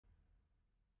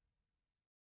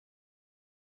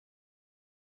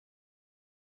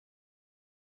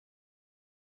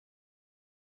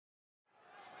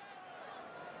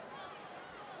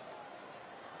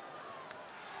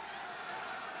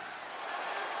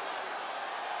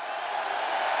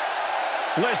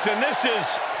Listen, this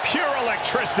is pure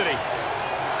electricity.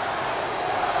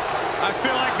 I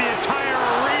feel like the entire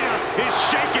arena is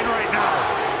shaking right now.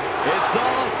 It's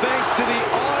all thanks to the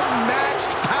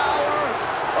unmatched power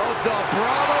of the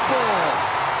Brahma Bull.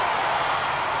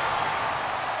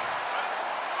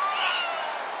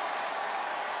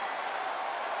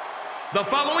 The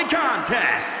following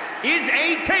contest is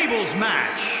a tables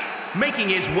match. Making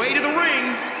his way to the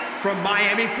ring from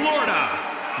Miami, Florida,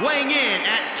 weighing in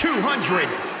at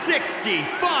 265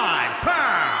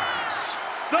 pounds,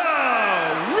 The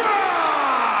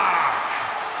Rock!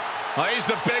 He's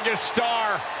the biggest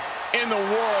star in the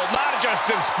world, not just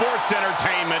in sports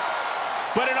entertainment,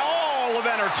 but in all of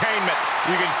entertainment.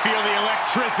 You can feel the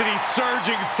electricity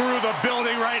surging through the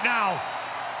building right now.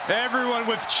 Everyone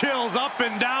with chills up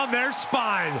and down their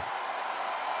spine.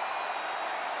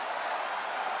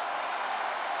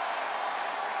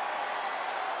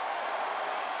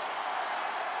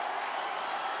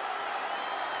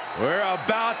 We're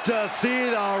about to see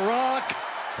The Rock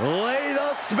lay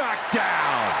the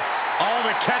smackdown. All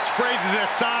the catchphrases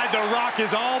aside, The Rock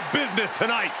is all business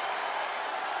tonight.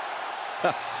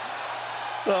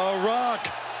 The Rock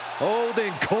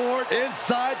holding court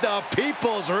inside the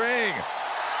People's Ring.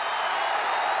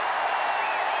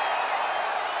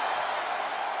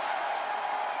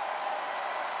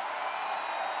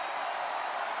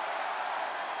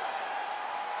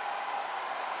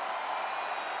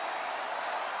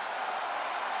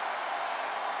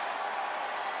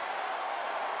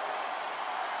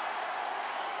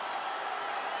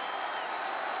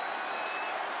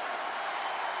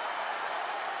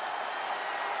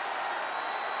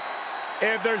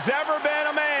 If there's ever been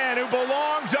a man who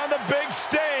belongs on the big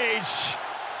stage,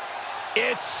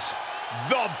 it's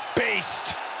the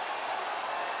Beast.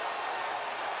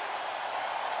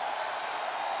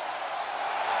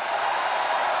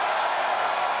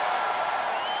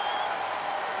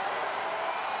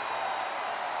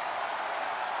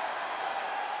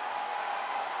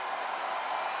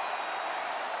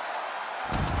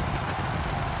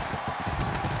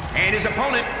 And his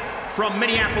opponent from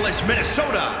Minneapolis,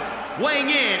 Minnesota, weighing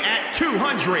in at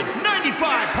 295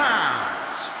 pounds,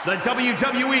 the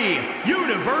WWE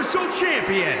Universal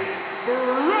Champion,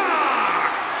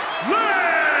 Brock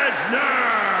Lesnar!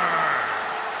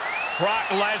 Brock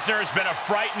Lesnar has been a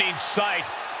frightening sight,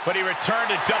 but he returned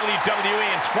to WWE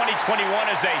in 2021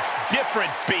 as a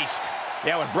different beast.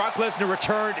 Yeah, when Brock Lesnar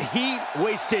returned, he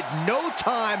wasted no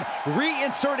time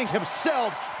reinserting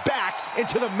himself back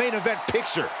into the main event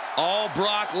picture. All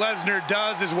Brock Lesnar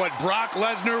does is what Brock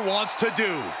Lesnar wants to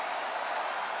do.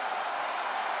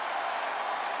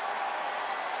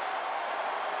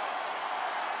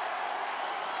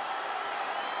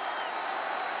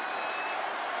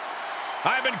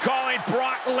 I've been calling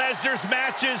Brock Lesnar's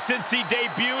matches since he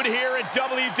debuted here in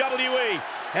WWE,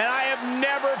 and I have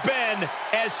never been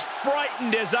as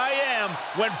frightened as I am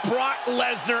when Brock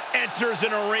Lesnar enters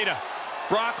an arena.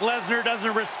 Brock Lesnar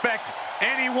doesn't respect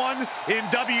anyone in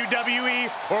WWE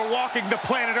or walking the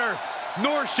planet Earth,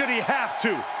 nor should he have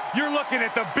to. You're looking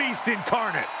at the Beast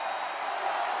incarnate.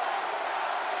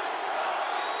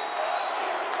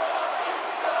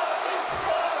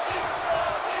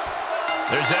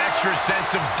 There's an extra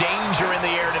sense of danger in the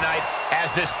air tonight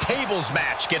as this tables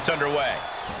match gets underway.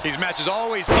 These matches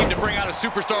always seem to bring out a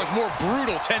superstar's more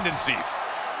brutal tendencies.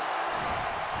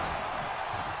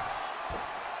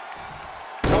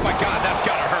 Oh my God, that's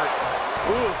gotta hurt.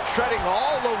 Ooh, treading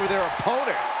all over their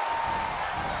opponent.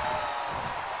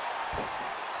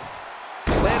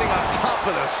 Landing on top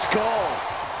of the skull.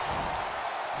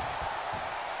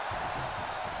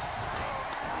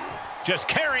 Just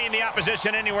carrying the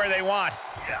opposition anywhere they want.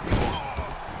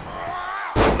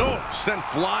 Oh, sent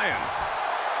flying.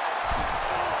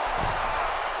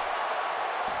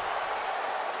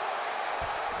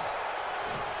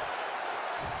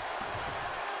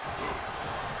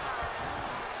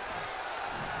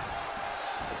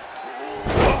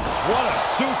 What a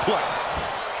suplex.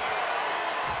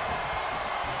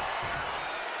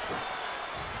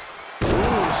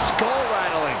 Ooh, skull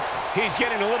rattling. He's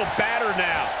getting a little battered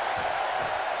now.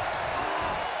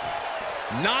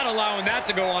 Not allowing that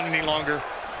to go on any longer.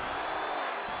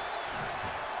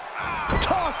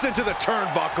 Tossed into the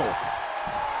turnbuckle.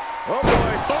 Oh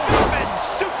boy. German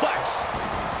suplex.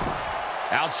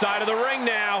 Outside of the ring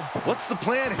now. What's the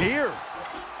plan here?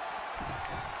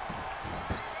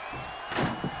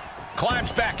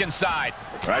 Climbs back inside.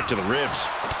 Right to the ribs.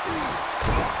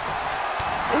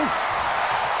 Oof.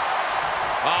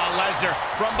 Lesnar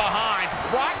from behind.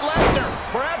 Brock Lesnar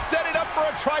perhaps setting up for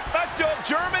a trifecta of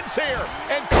Germans here.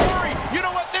 And Corey, you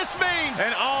know what this means?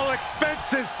 An all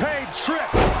expenses paid trip.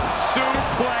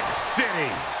 Suplex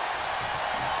City.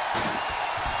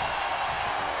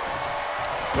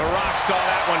 The Rock saw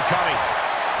that one coming.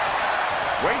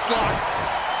 Waistlock.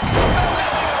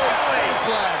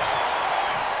 Flags.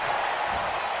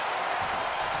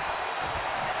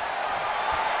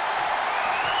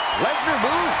 Lesnar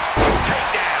moved.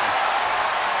 Takedown.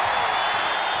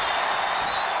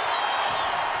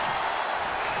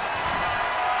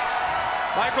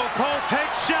 Michael Cole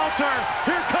takes shelter.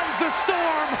 Here comes the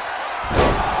storm.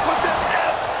 With an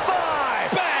F5.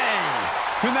 Bang!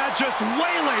 And that just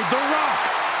waylaid The Rock.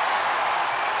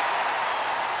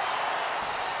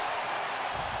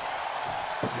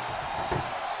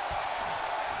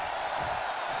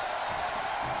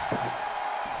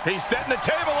 He's setting the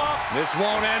table up. This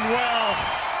won't end well.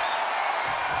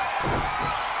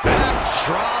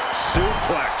 Backdrop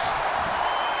suplex.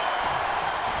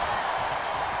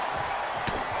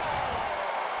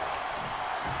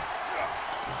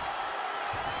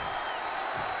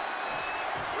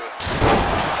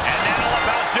 And that'll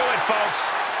about do it, folks.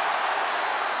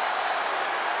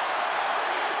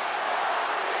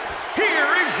 Here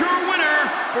is your winner,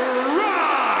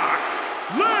 Brock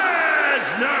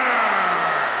Lesnar.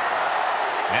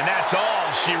 And that's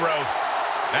all she wrote.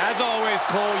 As always,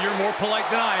 Cole, you're more polite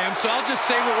than I am, so I'll just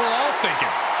say what we're all thinking.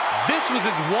 This was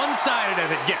as one-sided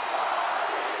as it gets.